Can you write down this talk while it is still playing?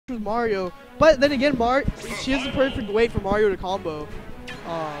with Mario. But then again, she has the perfect weight for Mario to combo.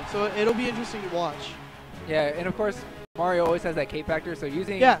 So it'll be interesting to watch. Yeah, and of course, Mario always has that K factor, so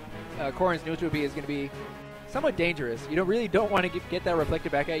using Corrin's neutral B is going to be somewhat dangerous. You really don't want to get that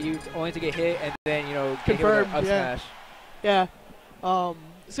reflected back at you, only to get hit and then, you know, get hit with an up smash. Yeah.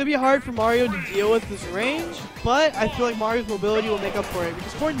 It's going to be hard for Mario to deal with this range, but I feel like Mario's mobility will make up for it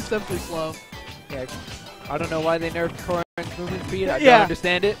because Corrin's definitely slow. Yeah. I don't know why they nerfed Corrin's movement speed. I don't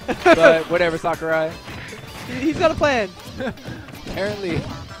understand it, but whatever, Sakurai. He's got a plan. Apparently.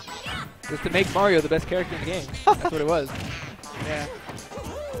 Just to make Mario the best character in the game. That's what it was. Yeah.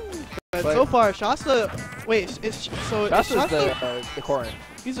 But so far, Shasta. Wait, Shasta's the Corrin.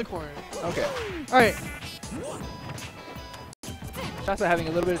 He's a Corrin. Okay. All right. Shasta having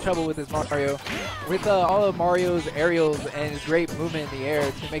a little bit of trouble with his Mario. With all of Mario's aerials and his great movement in the air,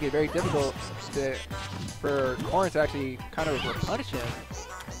 it's going to make it very difficult for Corrin to actually kind of punish him.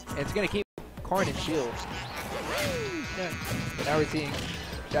 And it's going to keep Corrin in shield. Yeah. But now we're seeing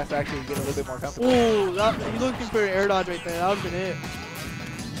Shasta actually get a little bit more comfortable. Ooh, he's looking for an air dodge right there. That would have been it.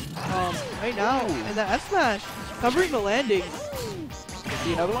 Right now, and that F smash, covering the landing.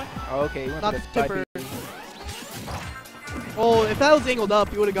 See another one? Oh, okay. He went not for the tipper. Oh, if that was angled up,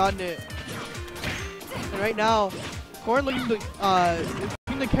 he would have gotten it. And right now, Corrin looking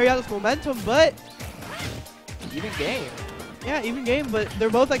to carry out this momentum, but even game. Yeah, even game, but they're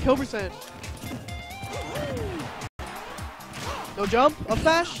both at kill percent. No jump, up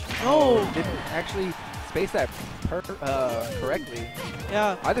smash. No. Didn't actually space that correctly.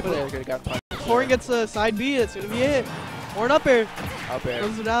 Yeah. Either player could have gotten punched. Corrin gets a side B, that's going to be it. Or an up air. Up air.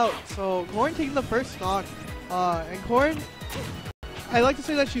 Closes it out. So Corrin taking the first stock. And Corrin, I like to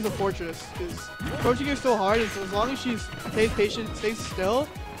say that she's a fortress. Because approaching her so hard, so as long as she stays patient, stays still,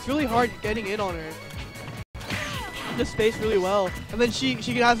 it's really hard getting in on her. She just space really well. And then she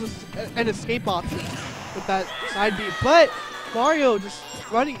can have an escape option with that side B. But Mario just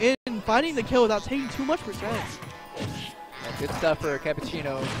running in, finding the kill without taking too much percent. Yeah, good stuff for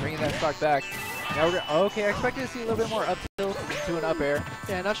Kappaccino, bringing that stock back. Now we're okay. I expected to see a little bit more up tilt to an up air.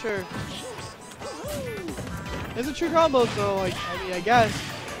 Yeah, not sure. It's a true combo, so like, I mean, I guess.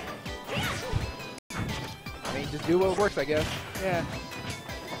 I mean, just do what works, I guess. Yeah.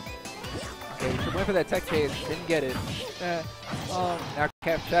 Okay, so went for that tech chase, didn't get it. Yeah. Now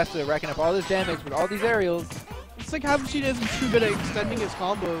Shasta racking up all this damage with all these aerials. It's like Kappaccino isn't too good at extending his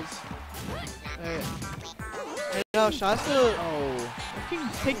combos. Right. And now Shasta can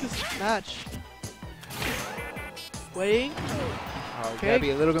take this match. Waiting. Oh, gotta be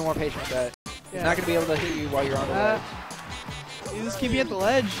a little bit more patient with that. He's not gonna be able to hit you while you're on the ledge. He's just keeping at the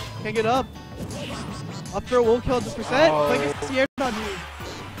ledge. Can't get up. Up throw will kill at this percent. The air dodge move.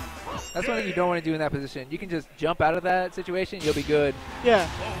 That's one thing you don't want to do in that position. You can just jump out of that situation, you'll be good. Yeah.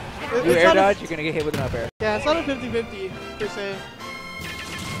 You air dodge, you're gonna get hit with an up air. Yeah, it's not a 50-50 per se.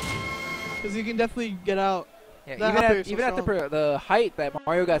 Because you can definitely get out. Yeah, even at the height that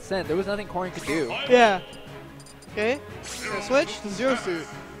Mario got sent, there was nothing Corrin could do. Yeah. Okay. Switch to Zero Suit.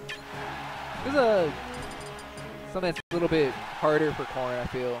 There's something that's a little bit harder for Corrin, I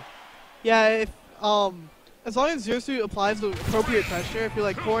feel. Yeah, if as long as Zero Suit applies the appropriate pressure, I feel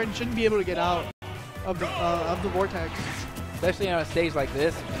like Corrin shouldn't be able to get out of the vortex. Especially on a stage like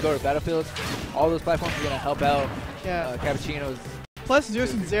this, if you go to Battlefield, all those platforms are gonna help out. Yeah. Kappaccino's. Plus, Zero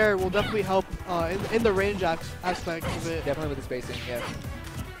Suit Zare will definitely help in the range aspect of it. Definitely with the spacing, yeah.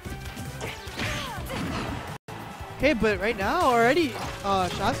 Okay, but right now already,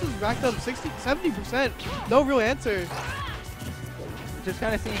 Shasta's racked up 70%. No real answer. Just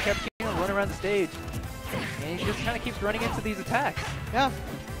kind of seeing Kappaccino run around the stage. And he just kind of keeps running into these attacks. Yeah.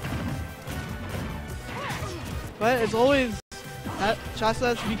 But as always, Shasta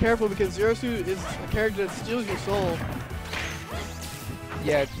has to be careful because Zero Suit is a character that steals your soul.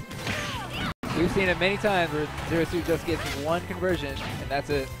 Yeah. We've seen it many times where Zero Suit just gets one conversion, and that's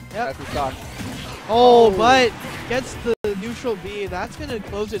it. Yep. That's the stock. Oh, but gets the neutral B. That's going to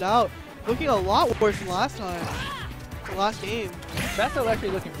close it out. Looking a lot worse than last time. The last game. Shasta's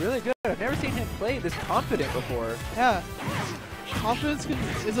actually looking really good. I've never seen him play this confident before. Yeah. Confidence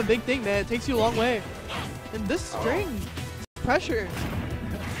is a big thing, man. It takes you a long way. And this string, pressure.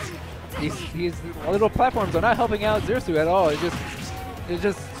 These little platforms are not helping out Zero Suit at all. It's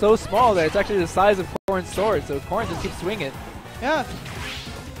just so small that it's actually the size of Corrin's sword, so Corrin just keeps swinging. Yeah.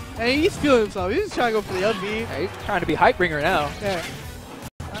 And he's feeling himself. He's just trying to go for the up B. Yeah, he's trying to be hype bringer now. Yeah.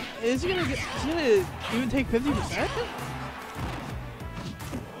 Is he gonna even take 50%?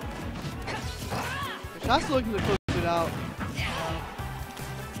 Shasta looking to close it out.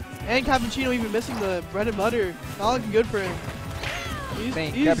 And Kappaccino even missing the bread and butter. Not looking good for him. I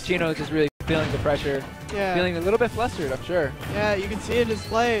think Kappaccino is just really feeling the pressure. Yeah. Feeling a little bit flustered, I'm sure. Yeah, you can see it in his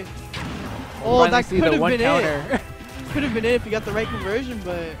play. Oh, that could have been it. Could have been it if he got the right conversion,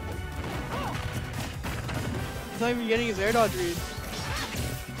 but he's not even getting his air dodge read.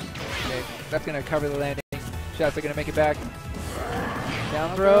 Okay, that's going to cover the landing. Shasta going to make it back.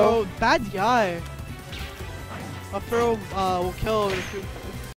 Down throw. Bad DI. Up throw will kill.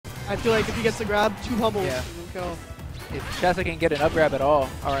 I feel like if he gets the grab, 2 pummels, it will kill. If Shasta can get an up grab at all,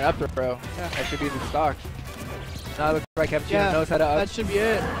 or an up throw, that should be the stock. Now it looks like Kappaccino knows how to up. That should be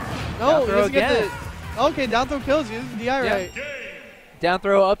it. No, he doesn't get the... Okay, down throw kills. He doesn't DI right. Down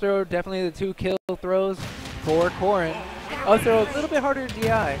throw, up throw, definitely the 2 kill throws for Corrin. Up throw, a little bit harder to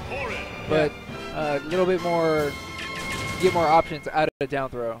DI, but a little bit more, get more options out of the down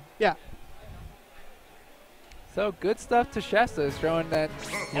throw. Yeah. So good stuff to Shasta, is showing that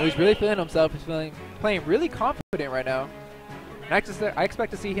he's really feeling himself. He's playing really confident right now. And I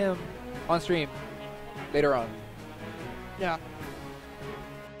expect to see him on stream later on. Yeah.